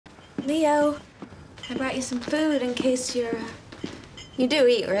Leo, I brought you some food in case you do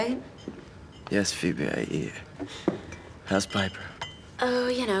eat, right? Yes, Phoebe, I eat. How's Piper? Oh,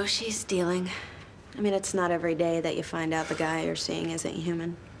 you know, she's dealing. I mean, it's not every day that you find out the guy you're seeing isn't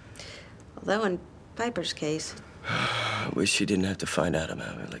human. Although in Piper's case... I wish she didn't have to find out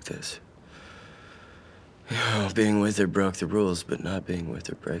about me like this. You know, being with her broke the rules, but not being with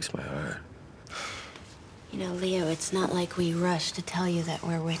her breaks my heart. You know, Leo, it's not like we rush to tell you that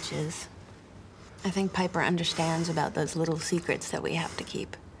we're witches. I think Piper understands about those little secrets that we have to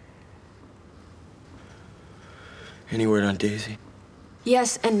keep. Any word on Daisy?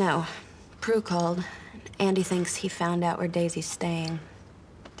 Yes and no. Prue called. Andy thinks he found out where Daisy's staying.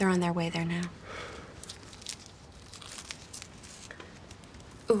 They're on their way there now.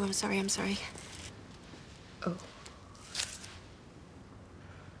 Oh, I'm sorry. Oh.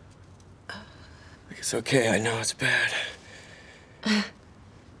 It's okay, I know it's bad.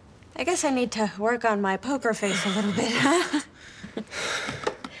 I guess I need to work on my poker face a little bit, huh?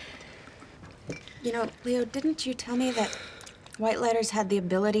 You know, Leo, didn't you tell me that white lighters had the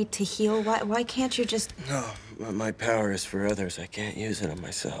ability to heal? Why can't you just... No, my power is for others. I can't use it on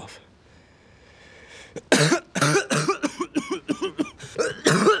myself.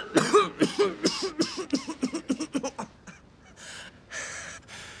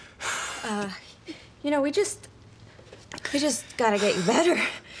 You know, we just gotta get you better.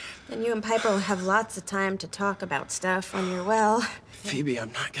 And you and Piper will have lots of time to talk about stuff when you're well. Phoebe,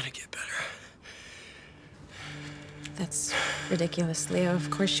 I'm not gonna get better. That's ridiculous, Leo. Of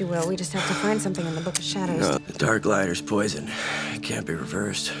course you will. We just have to find something in the Book of Shadows. No, the dark lighter's poison. It can't be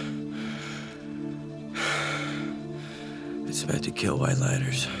reversed. It's meant to kill white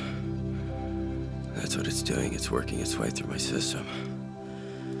lighters. That's what it's doing. It's working its way through my system.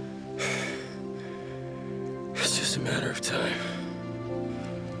 It's just a matter of time.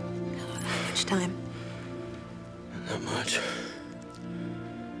 How much time? Not much.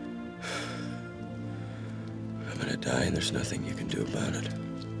 I'm gonna die, and there's nothing you can do about it.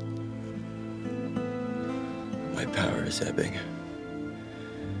 My power is ebbing.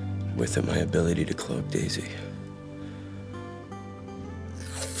 With it, my ability to cloak Daisy.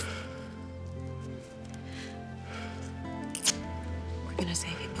 We're gonna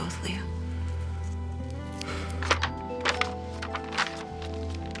save you both, Leo.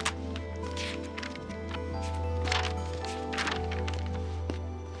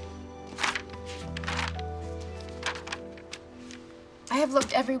 I have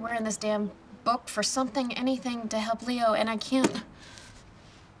looked everywhere in this damn book for something, anything to help Leo, and I can't.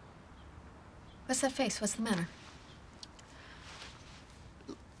 What's that face? What's the matter?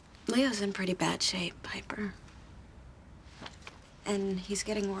 Leo's in pretty bad shape, Piper. And he's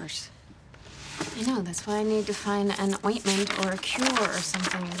getting worse. I know, that's why I need to find an ointment or a cure or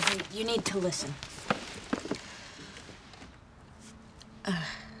something. Hey, you need to listen.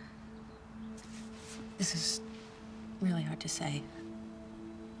 This is really hard to say.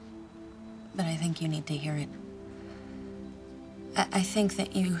 But I think you need to hear it. I think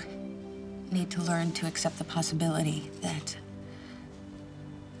that you need to learn to accept the possibility that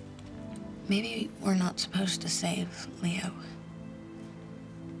maybe we're not supposed to save Leo.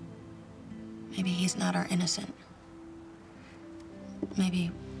 Maybe he's not our innocent.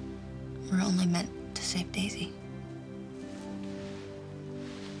 Maybe we're only meant to save Daisy.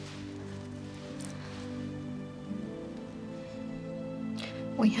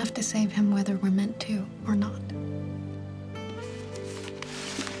 We have to save him whether we're meant to or not.